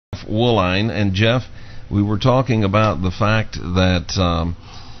woolwine. And Jeff, we were talking about the fact that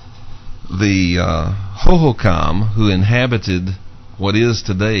the Hohokam, who inhabited what is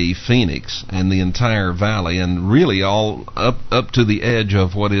today Phoenix and the entire valley, and really all up to the edge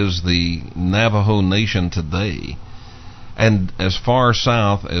of what is the Navajo Nation today, and as far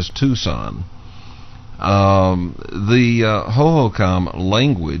south as Tucson, the Hohokam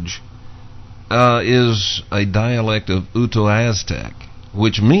language is a dialect of Uto-Aztec,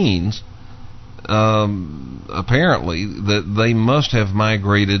 which means apparently that they must have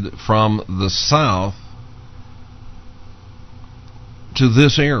migrated from the south to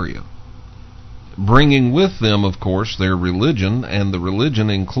this area, bringing with them, of course, their religion, and the religion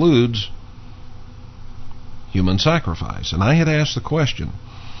includes human sacrifice. And I had asked the question,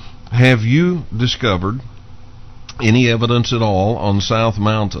 have you discovered any evidence at all on South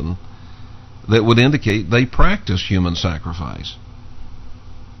Mountain that would indicate they practice human sacrifice?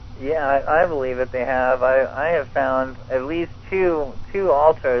 Yeah, I believe that they have. I have found at least two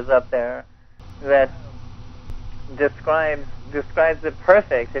altars up there that describes it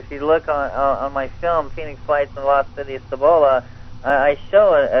perfect. If you look on my film, Phoenix Lights in the Lost City of Cibola, I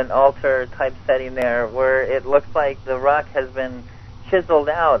show an altar type setting there where it looks like the rock has been chiseled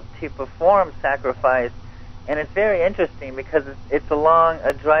out to perform sacrifice, and it's very interesting because it's along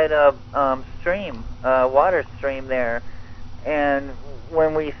a dried up stream, water stream there, and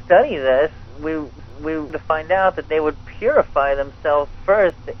when we study this, we find out that they would purify themselves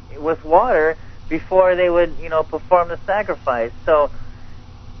first with water before they would, perform the sacrifice. So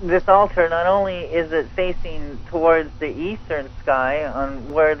this altar, not only is it facing towards the eastern sky,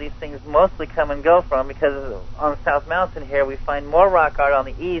 on where these things mostly come and go from, because on South Mountain here we find more rock art on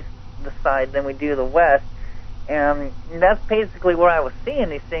the east side than we do the west, and that's basically where I was seeing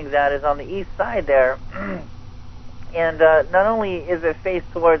these things at, is on the east side there. And not only is it faced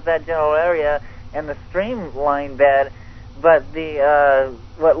towards that general area and the streamline bed, but the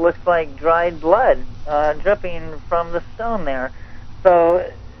what looks like dried blood dripping from the stone there. So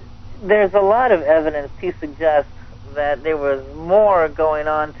there's a lot of evidence to suggest that there was more going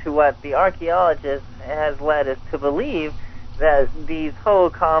on to what the archaeologist has led us to believe, that these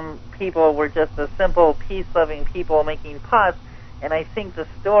Hohokam people were just a simple peace-loving people making pots, and I think the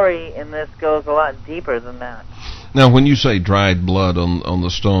story in this goes a lot deeper than that. Now, when you say dried blood on the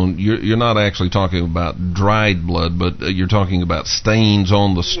stone, you're not actually talking about dried blood, but you're talking about stains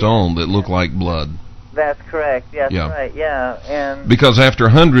on the stone that look like blood. That's correct. Yes, yeah. Right. Yeah, and because after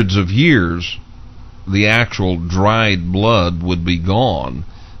hundreds of years, the actual dried blood would be gone,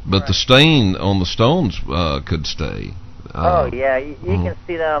 but the stain on the stones could stay. Oh yeah, you can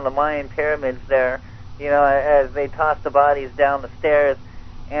see that on the Mayan pyramids there. As they toss the bodies down the stairs,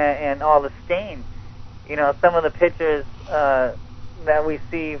 and all the stain. Some of the pictures that we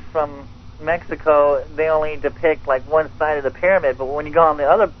see from Mexico, they only depict like one side of the pyramid, but when you go on the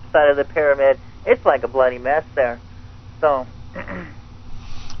other side of the pyramid, it's like a bloody mess there. So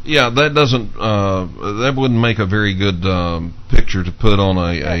yeah, that wouldn't make a very good picture to put on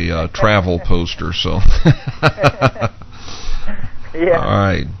a travel poster. So yeah. All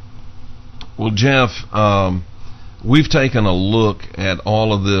right. Well, Jeff, we've taken a look at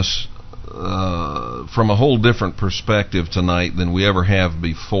all of this from a whole different perspective tonight than we ever have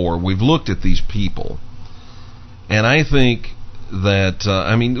before. We've looked at these people, and I think that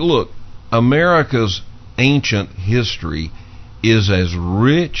look, America's ancient history is as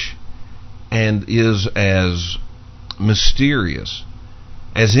rich and is as mysterious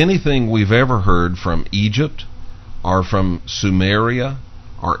as anything we've ever heard from Egypt or from Sumeria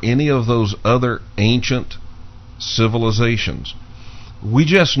or any of those other ancient civilizations. We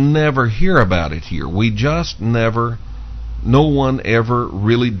just never hear about it here. No one ever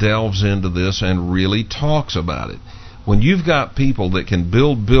really delves into this and really talks about it. When you've got people that can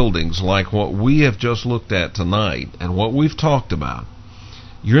build buildings like what we have just looked at tonight and what we've talked about,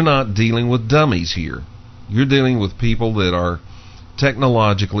 you're not dealing with dummies here. You're dealing with people that are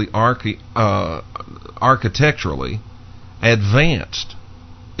technologically, architecturally advanced,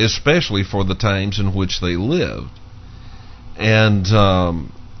 especially for the times in which they lived. And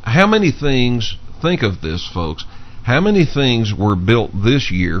how many things, think of this, folks, how many things were built this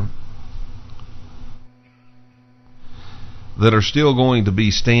year that are still going to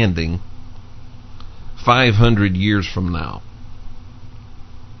be standing 500 years from now?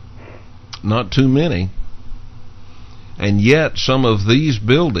 Not too many. And yet some of these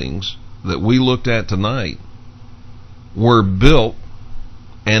buildings that we looked at tonight were built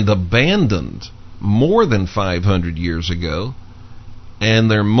and abandoned more than 500 years ago, and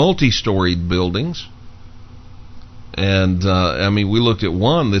they're multi-storied buildings, And I mean, we looked at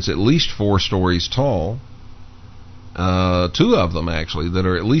one that's at least 4 stories tall. 2 of them actually that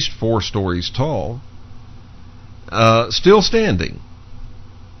are at least 4 stories tall, still standing,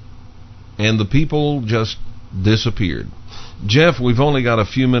 and the people just disappeared. Jeff, we've only got a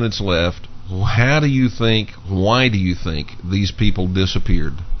few minutes left. Why do you think these people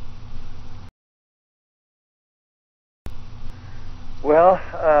disappeared? Well,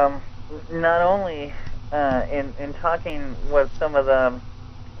 not only in talking with some of the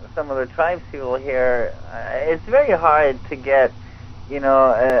tribes people here, it's very hard to get,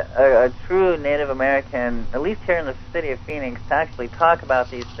 a true Native American, at least here in the city of Phoenix, to actually talk about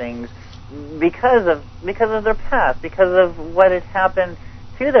these things because of their past, because of what had happened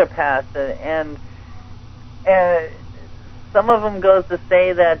to their past, and some of them goes to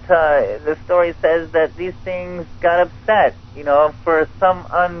say that the story says that these things got upset, for some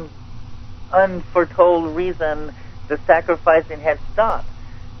unforetold reason. The sacrificing had stopped,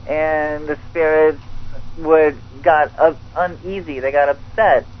 and the spirits got uneasy. They got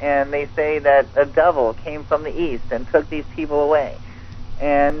upset, and they say that a devil came from the east and took these people away.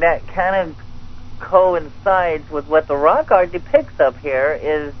 And that kind of coincides with what the rock art depicts up here,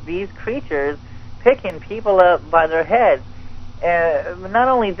 is these creatures picking people up by their heads. And not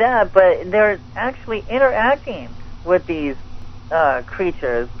only that, but they're actually interacting with these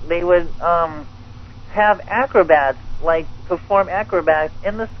creatures. They would have acrobats, like perform acrobats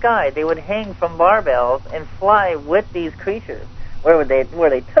in the sky. They would hang from barbells and fly with these creatures. Where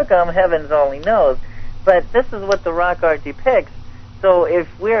they took them, heavens only knows. But this is what the rock art depicts. So if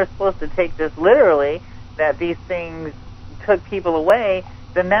we're supposed to take this literally, that these things took people away,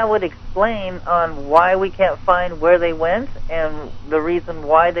 then that would explain on why we can't find where they went and the reason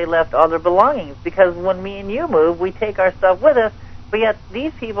why they left all their belongings. Because when me and you move, we take our stuff with us, but yet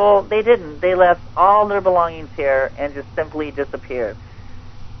these people, they didn't. They left all their belongings here and just simply disappeared.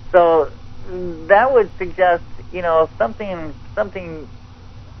 So that would suggest, something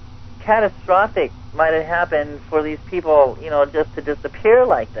catastrophic might have happened for these people, just to disappear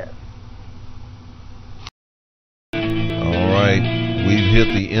like this. All right, we've hit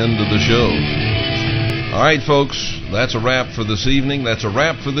the end of the show. All right, folks, that's a wrap for this evening. That's a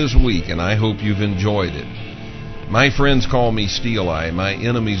wrap for this week, and I hope you've enjoyed it. My friends call me Steel Eye. My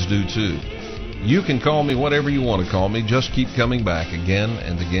enemies do too. You can call me whatever you want to call me. Just keep coming back again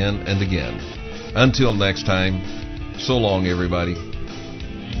and again and again. Until next time, so long, everybody.